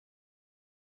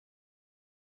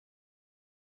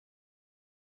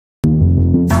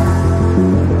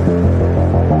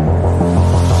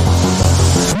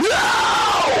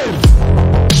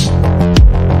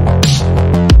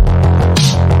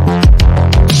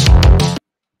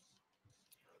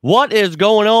What is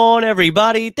going on,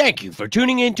 everybody? Thank you for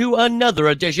tuning in to another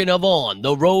edition of On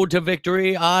the Road to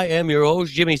Victory. I am your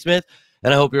host, Jimmy Smith,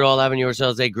 and I hope you're all having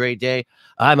yourselves a great day.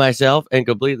 I myself am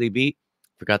completely beat.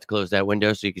 Forgot to close that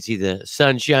window so you can see the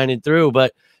sun shining through,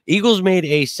 but Eagles made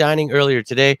a signing earlier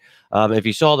today. If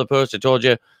you saw the post, I told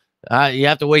you you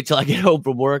have to wait till I get home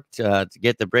from work to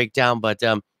get the breakdown, but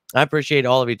I appreciate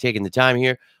all of you taking the time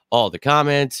here, all the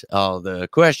comments, all the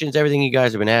questions, everything you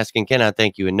guys have been asking. Cannot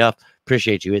thank you enough.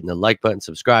 Appreciate you hitting the like button,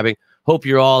 subscribing. Hope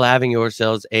you're all having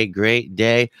yourselves a great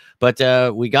day. But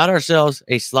we got ourselves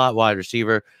a slot wide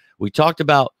receiver. We talked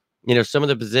about, some of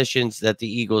the positions that the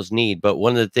Eagles need, but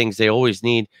one of the things they always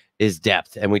need is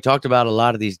depth. And we talked about a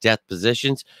lot of these depth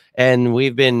positions, and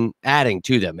we've been adding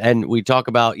to them. And we talk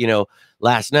about,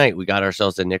 last night we got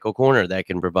ourselves a nickel corner that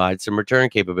can provide some return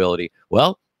capability.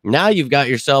 Well, now you've got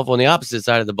yourself on the opposite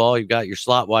side of the ball. You've got your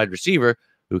slot wide receiver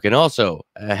who can also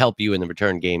help you in the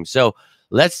return game. So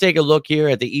let's take a look here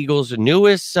at the Eagles'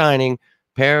 newest signing,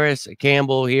 Parris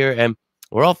Campbell here. And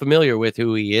we're all familiar with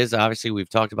who he is. Obviously, we've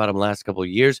talked about him last couple of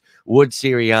years. Would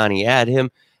Sirianni add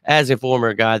him as a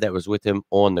former guy that was with him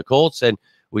on the Colts? And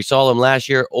we saw him last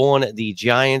year on the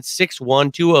Giants,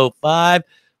 6'1", 205,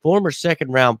 former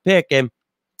second-round pick. And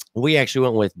we actually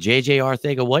went with J.J.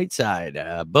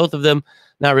 Arcega-Whiteside. Both of them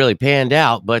not really panned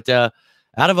out, but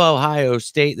out of Ohio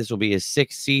State, this will be his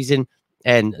sixth season.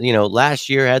 And, last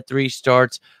year had 3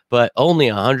 starts, but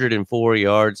only 104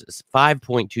 yards,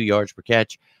 5.2 yards per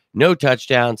catch, no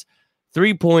touchdowns,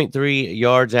 3.3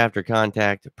 yards after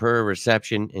contact per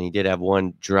reception. And he did have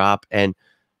 1 drop. And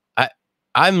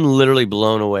I'm literally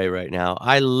blown away right now.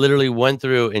 I literally went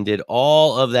through and did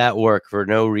all of that work for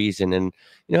no reason. And,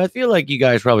 I feel like you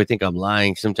guys probably think I'm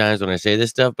lying sometimes when I say this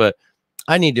stuff, but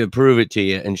I need to prove it to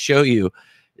you and show you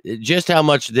just how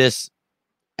much this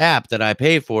app that I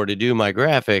pay for to do my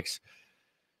graphics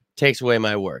takes away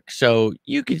my work. So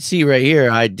you can see right here,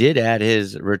 I did add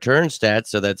his return stats.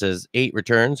 So that says 8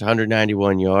 returns,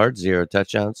 191 yards, 0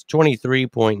 touchdowns,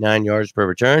 23.9 yards per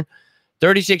return,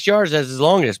 36 yards as his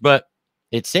longest, but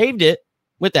it saved it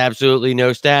with absolutely no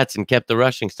stats and kept the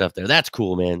rushing stuff there. That's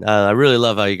cool, man. I really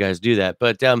love how you guys do that.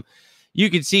 But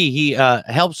you can see he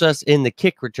helps us in the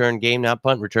kick return game, not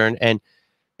punt return. And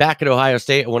back at Ohio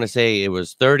State, I want to say it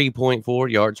was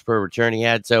 30.4 yards per return he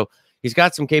had. So he's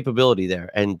got some capability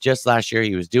there. And just last year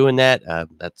he was doing that.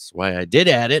 That's why I did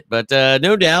add it, but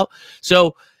no doubt.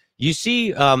 So you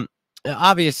see,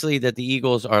 obviously, that the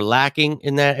Eagles are lacking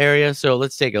in that area. So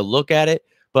let's take a look at it.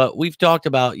 But we've talked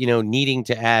about, needing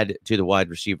to add to the wide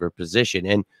receiver position.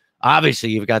 And obviously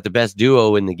you've got the best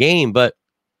duo in the game, but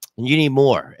you need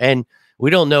more. And we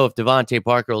don't know if Devontae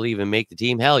Parker will even make the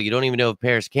team. Hell, you don't even know if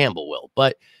Parris Campbell will.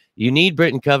 But you need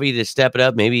Britton Covey to step it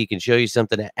up. Maybe he can show you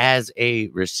something as a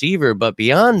receiver. But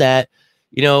beyond that,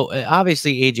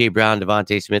 obviously A.J. Brown,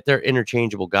 Devontae Smith, they're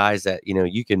interchangeable guys that,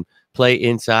 you can play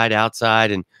inside,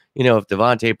 outside. And, if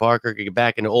Devontae Parker could get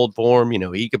back into old form,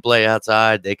 he could play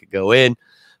outside. They could go in.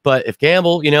 But if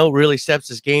Campbell, really steps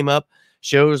his game up,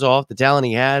 shows off the talent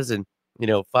he has, and,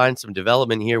 finds some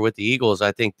development here with the Eagles,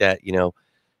 I think that,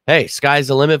 hey, sky's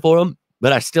the limit for him.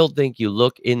 But I still think you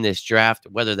look in this draft,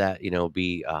 whether that,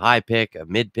 be a high pick, a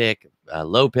mid pick, a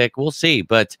low pick, we'll see.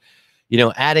 But,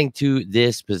 adding to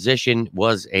this position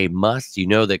was a must.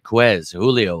 That Quez,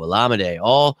 Julio, Olamide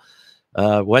all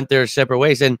went their separate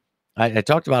ways. And I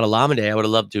talked about Olamide. I would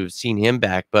have loved to have seen him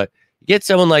back. But you get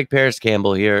someone like Parris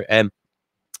Campbell here, and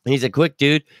he's a quick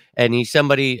dude, and he's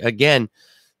somebody, again,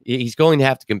 he's going to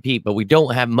have to compete, but we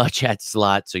don't have much at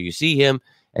slot. So you see him,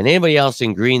 and anybody else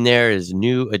in green there is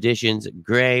new additions.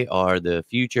 Gray are the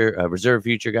future, reserve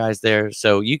future guys there.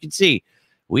 So you can see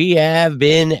we have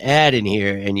been adding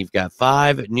here, and you've got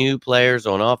 5 new players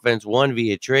on offense, 1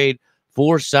 via trade,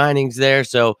 4 signings there.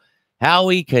 So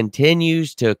Howie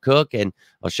continues to cook, and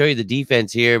I'll show you the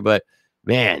defense here, but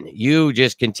man, you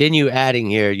just continue adding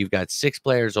here. You've got 6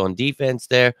 players on defense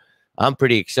there. I'm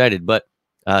pretty excited. But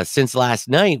since last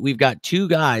night, we've got 2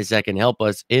 guys that can help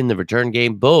us in the return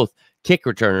game, both kick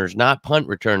returners, not punt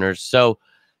returners. So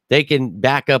they can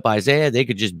back up Isaiah. They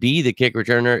could just be the kick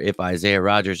returner if Isaiah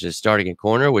Rodgers is starting at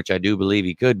corner, which I do believe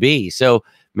he could be. So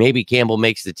maybe Campbell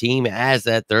makes the team as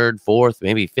that 3rd, 4th,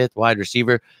 maybe 5th wide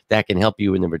receiver that can help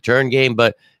you in the return game.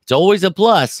 But it's always a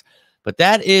plus. But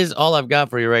that is all I've got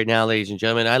for you right now, ladies and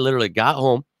gentlemen. I literally got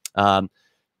home.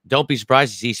 Don't be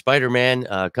surprised to see Spider-Man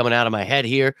coming out of my head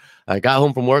here. I got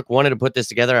home from work, wanted to put this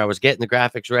together. I was getting the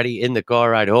graphics ready in the car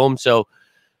ride home. So,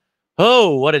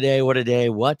 oh, what a day, what a day,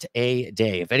 what a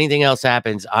day. If anything else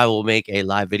happens, I will make a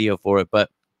live video for it.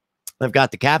 But I've got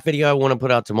the cap video I want to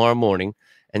put out tomorrow morning.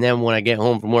 And then when I get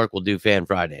home from work, we'll do Fan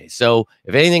Friday. So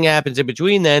if anything happens in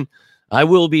between then, I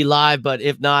will be live, but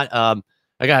if not,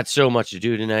 I got so much to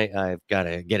do tonight. I've got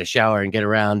to get a shower and get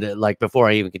around like before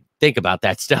I even could think about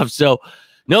that stuff. So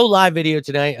no live video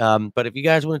tonight. But if you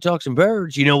guys want to talk some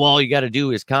birds, all you got to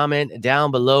do is comment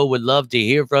down below. Would love to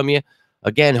hear from you.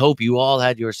 Again, hope you all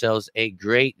had yourselves a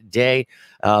great day.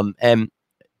 And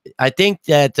I think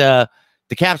that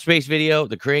the cap space video,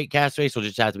 the create cap space, will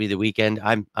just have to be the weekend.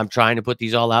 I'm trying to put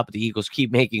these all out, but the Eagles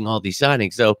keep making all these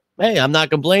signings. So, hey, I'm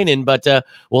not complaining, but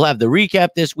we'll have the recap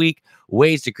this week,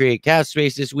 ways to create cap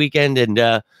space this weekend,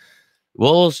 and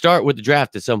we'll start with the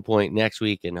draft at some point next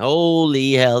week. And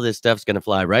holy hell, this stuff's going to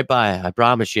fly right by. I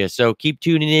promise you. So keep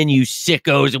tuning in, you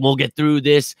sickos, and we'll get through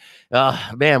this.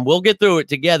 Man, we'll get through it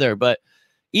together. But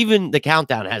even the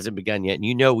countdown hasn't begun yet.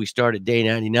 And we started day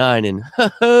 99, and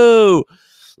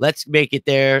let's make it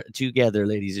there together,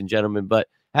 ladies and gentlemen. But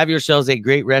have yourselves a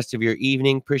great rest of your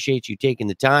evening. Appreciate you taking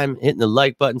the time, hitting the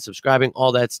like button, subscribing,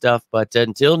 all that stuff. But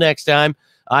until next time,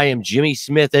 I am Jimmy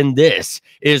Smith, and this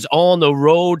is On the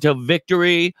Road to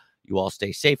Victory. You all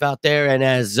stay safe out there. And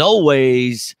as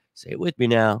always, say it with me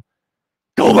now,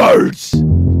 go Birds!